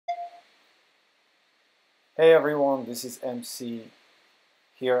Hey everyone, this is MC.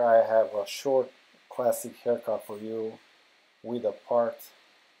 Here I have a short classic haircut for you with a part.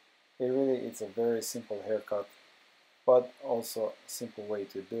 It's a very simple haircut, but also a simple way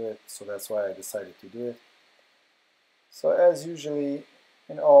to do it, so that's why I decided to do it. So as usually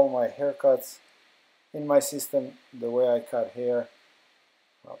in all my haircuts, in my system, the way I cut hair,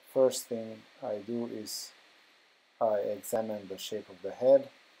 first thing I do is I examine the shape of the head,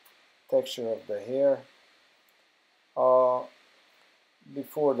 texture of the hair. Uh,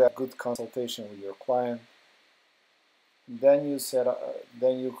 Before that, good consultation with your client. Then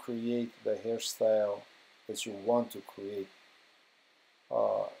then you create the hairstyle that you want to create,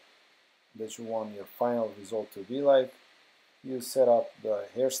 uh, that you want your final result to be like. You set up the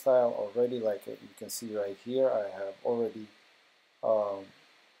hairstyle already, like you can see right here. I have already um,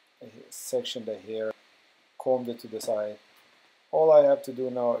 sectioned the hair, combed it to the side. All I have to do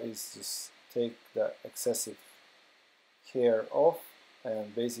now is just take the excessive hair off,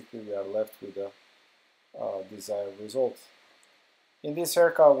 and basically we are left with the desired result. In this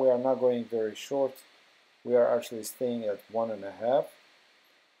haircut, we are not going very short. We are actually staying at 1.5,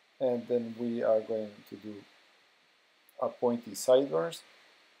 and then we are going to do a pointy sideburns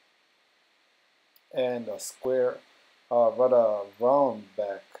and a square, rather round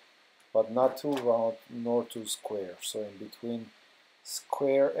back, but not too round nor too square. So in between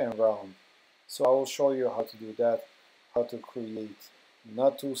square and round. So I will show you how to do that, how to create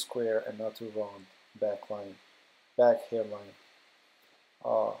not too square and not too round back hairline,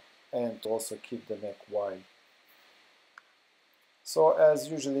 uh, and to also keep the neck wide. So as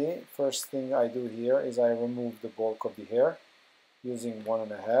usually, first thing I do here is I remove the bulk of the hair using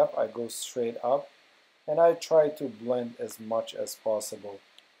 1.5. I go straight up and I try to blend as much as possible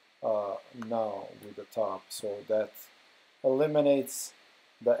now with the top, so that eliminates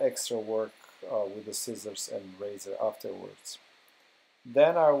the extra work with the scissors and razor afterwards.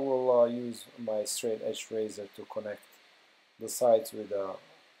 Then I will use my straight edge razor to connect the sides with the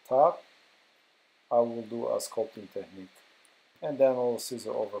top. I will do a sculpting technique, and then I'll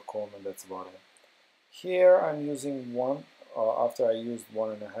scissor over comb, and that's about it. Here I'm using one, after I used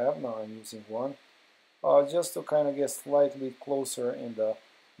 1.5, now I'm using one, just to kind of get slightly closer in the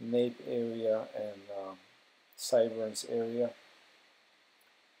nape area and sideburns area,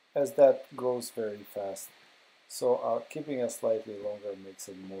 as that grows very fast. So keeping it slightly longer makes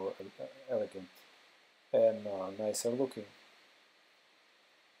it more elegant and nicer looking.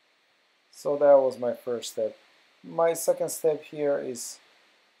 So that was my first step. My second step here is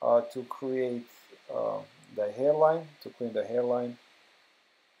to create uh, the hairline, to clean the hairline.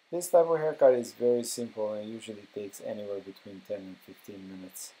 This type of haircut is very simple and usually takes anywhere between 10 and 15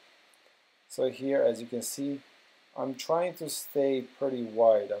 minutes. So here, as you can see, I'm trying to stay pretty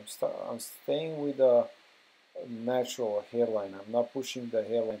wide. I'm staying with a natural hairline. I'm not pushing the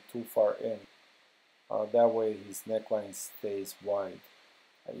hairline too far in. That way his neckline stays wide.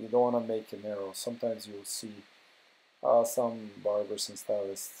 You don't want to make it narrow. Sometimes you'll see some barbers and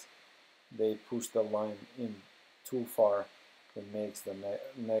stylists, they push the line in too far. It makes the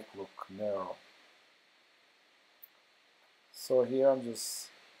neck look narrow. So here I'm just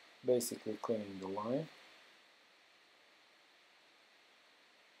basically cleaning the line.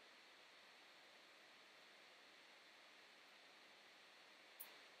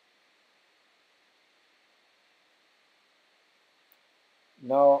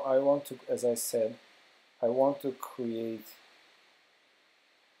 Now I want to, as I said, I want to create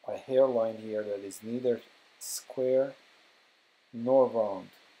a hairline here that is neither square nor round.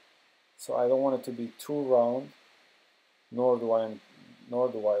 So I don't want it to be too round, nor do I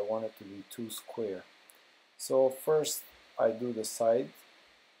want it to be too square. So first I do the side,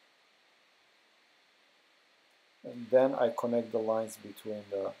 and then I connect the lines between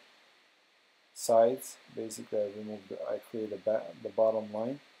the sides. Basically, I create the bottom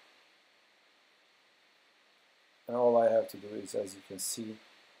line, and all I have to do is, as you can see,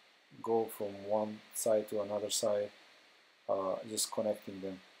 go from one side to another side, just connecting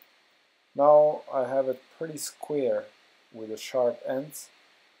them. Now I have it pretty square with the sharp ends.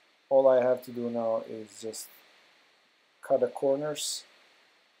 All I have to do now is just cut the corners,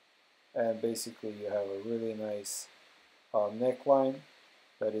 and basically you have a really nice neckline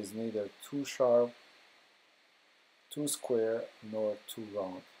that is neither too sharp, too square, nor too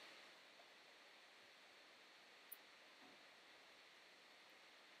round.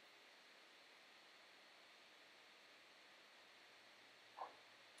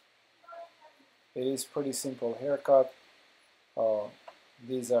 It is pretty simple haircut. Uh,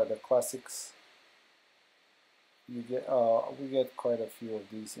 these are the classics. We get quite a few of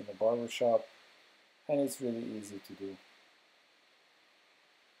these in the barber shop, and it's really easy to do.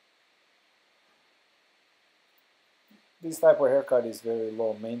 This type of haircut is very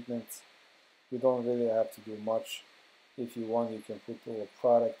low maintenance. You don't really have to do much. If you want, you can put a little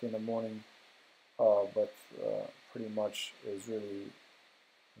product in the morning, but pretty much is really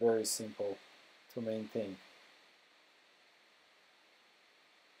very simple to maintain.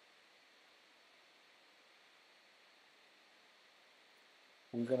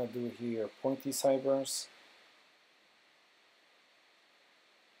 We're gonna do here pointy sideburns.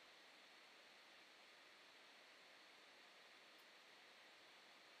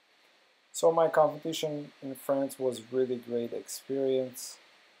 So my competition in France was really great experience.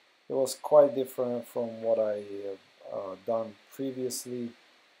 It was quite different from what I have done previously.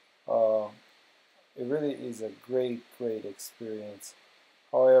 Uh, it really is a great experience.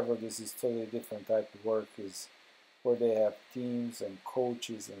 However, this is totally different type of work, is where they have teams and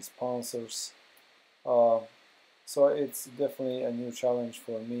coaches and sponsors. Uh, so it's definitely a new challenge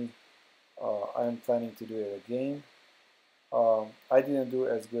for me. I'm planning to do it again. I didn't do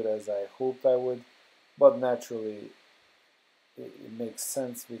as good as I hoped I would, but naturally it makes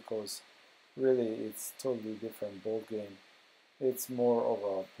sense because really it's totally different ball game. It's more of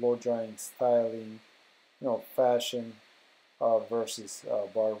a blow drying, styling, fashion versus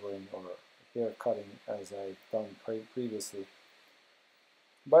barbering or hair cutting as I've done previously.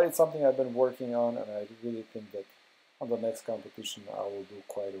 But it's something I've been working on, and I really think that on the next competition I will do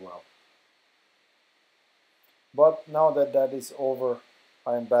quite well. But now that that is over,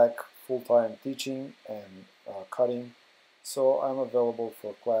 I'm back full-time teaching and cutting, so I'm available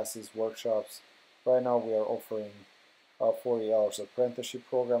for classes, workshops. Right now we are offering a 40 hours apprenticeship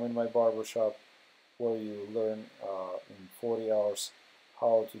program in my barbershop where you learn in 40 hours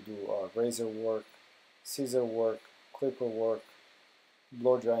how to do razor work, scissor work, clipper work,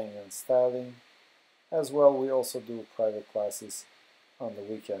 blow drying and styling. As well, we also do private classes on the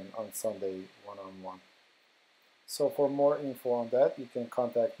weekend, on Sunday, one-on-one. So for more info on that, you can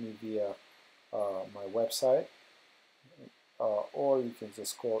contact me via my website, or you can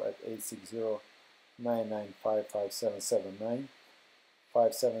just call at 860-995-5779,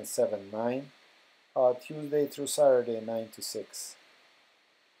 5779, Tuesday through Saturday, 9 to 6.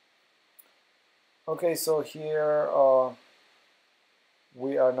 Okay, so here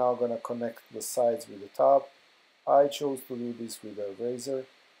we are now going to connect the sides with the top. I chose to do this with a razor.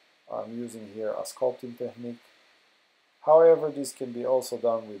 I'm using here a sculpting technique. However, this can be also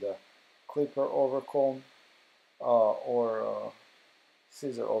done with a clipper overcomb or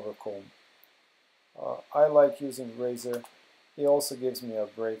scissor overcomb. I like using razor. It also gives me a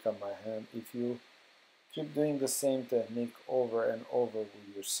break on my hand. If you keep doing the same technique over and over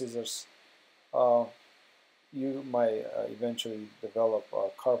with your scissors, you might eventually develop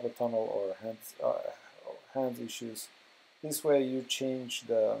carpal tunnel or hands issues. This way you change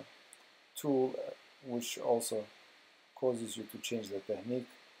the tool, which also causes you to change the technique,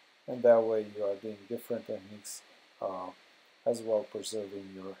 and that way you are doing different techniques as well preserving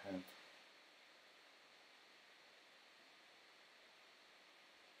your hand.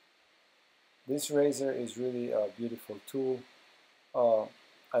 This razor is really a beautiful tool.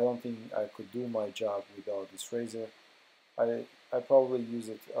 I don't think I could do my job without this razor. I probably use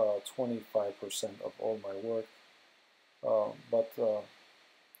it 25% of all my work, but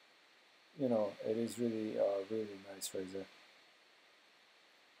it is really a really nice razor.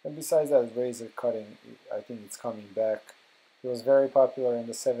 And besides that, razor cutting, I think it's coming back. It was very popular in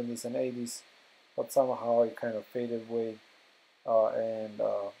the 70s and 80s, but somehow it kind of faded away, and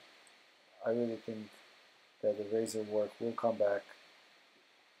I really think that the razor work will come back,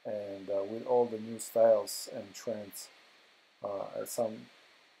 and with all the new styles and trends,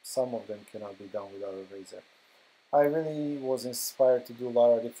 some of them cannot be done without a razor. I really was inspired to do a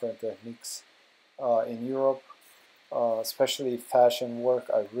lot of different techniques in Europe, especially fashion work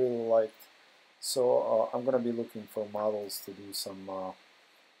I really liked. So I'm going to be looking for models to do some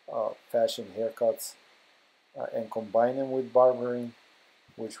fashion haircuts and combine them with barbering,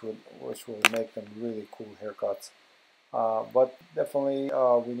 which will make them really cool haircuts. But definitely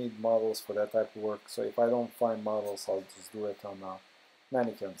we need models for that type of work. So if I don't find models, I'll just do it on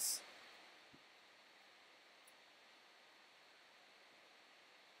mannequins.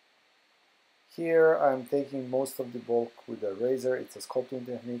 Here I'm taking most of the bulk with a razor. It's a sculpting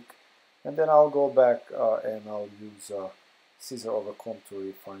technique. And then I'll go back and I'll use scissor over comb to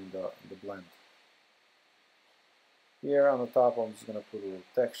refine the blend. Here on the top I'm just going to put a little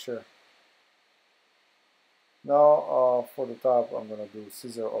texture. Now for the top I'm going to do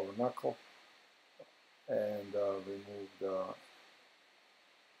scissor over knuckle and remove the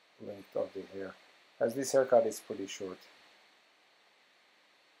length of the hair as this haircut is pretty short.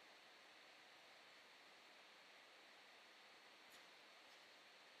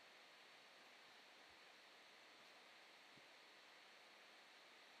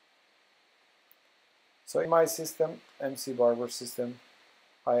 So in my system, MC Barber system,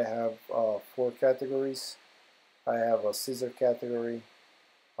 I have 4 categories. I have a scissor category,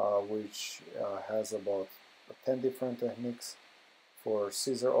 which has about 10 different techniques for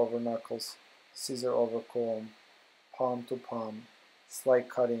scissor over knuckles, scissor over comb, palm to palm, slide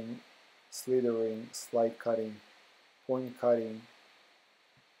cutting, slithering, slide cutting, point cutting,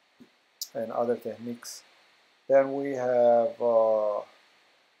 and other techniques. Then we have a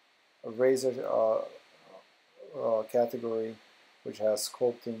razor category, which has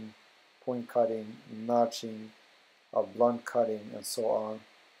sculpting, point cutting, notching, blunt cutting, and so on.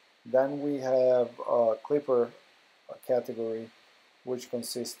 Then we have a clipper category, which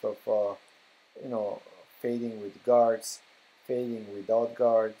consists of fading with guards, fading without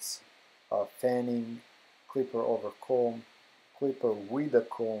guards, fanning, clipper over comb, clipper with a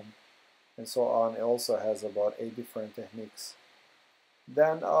comb, and so on. It also has about 8 different techniques.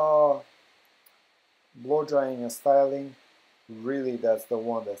 Then blow drying and styling, really that's the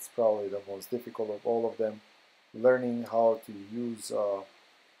one that's probably the most difficult of all of them. Learning how to use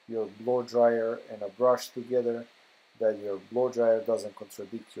your blow dryer and a brush together, that your blow dryer doesn't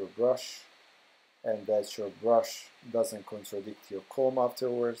contradict your brush, and that your brush doesn't contradict your comb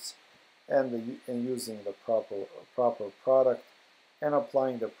afterwards, and using the proper product and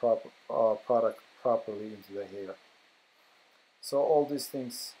applying the proper product properly into the hair. So all these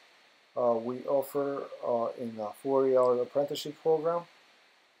things we offer in a 4-hour apprenticeship program,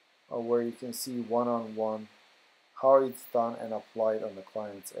 where you can see one-on-one how it's done and applied on the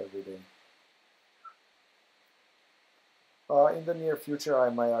clients every day. In the near future, I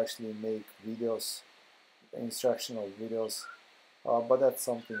might actually make videos, instructional videos, but that's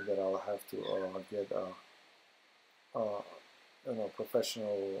something that I'll have to get a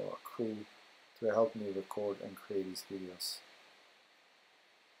professional crew to help me record and create these videos.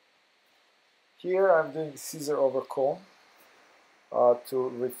 Here I'm doing scissor over comb to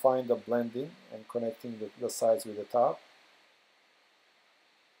refine the blending and connecting the sides with the top.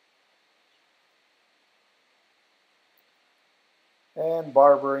 And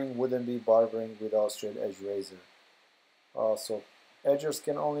barbering wouldn't be barbering without straight edge razor. So edgers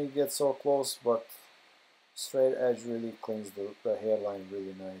can only get so close, but straight edge really cleans the hairline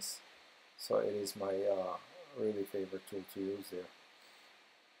really nice. So it is my really favorite tool to use there.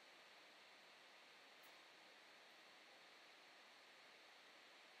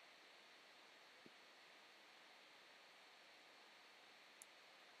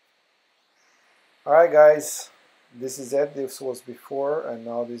 Alright guys, this is it. This was before and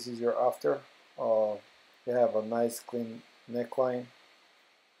now this is your after. You have a nice clean neckline,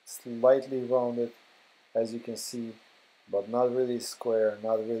 slightly rounded as you can see, but not really square,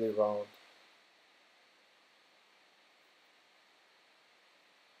 not really round.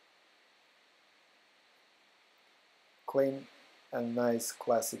 Clean and nice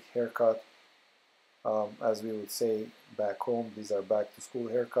classic haircut. As we would say back home, these are back to school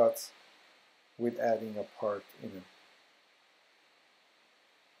haircuts with adding a part in it.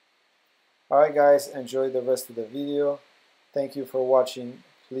 Alright guys, enjoy the rest of the video. Thank you for watching.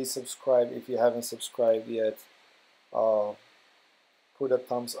 Please subscribe if you haven't subscribed yet. Put a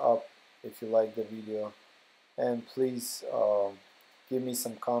thumbs up if you like the video. And please give me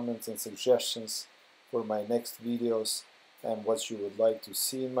some comments and suggestions for my next videos and what you would like to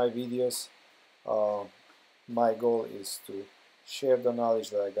see in my videos. My goal is to share the knowledge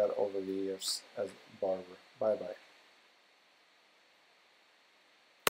that I got over the years as a barber. Bye bye.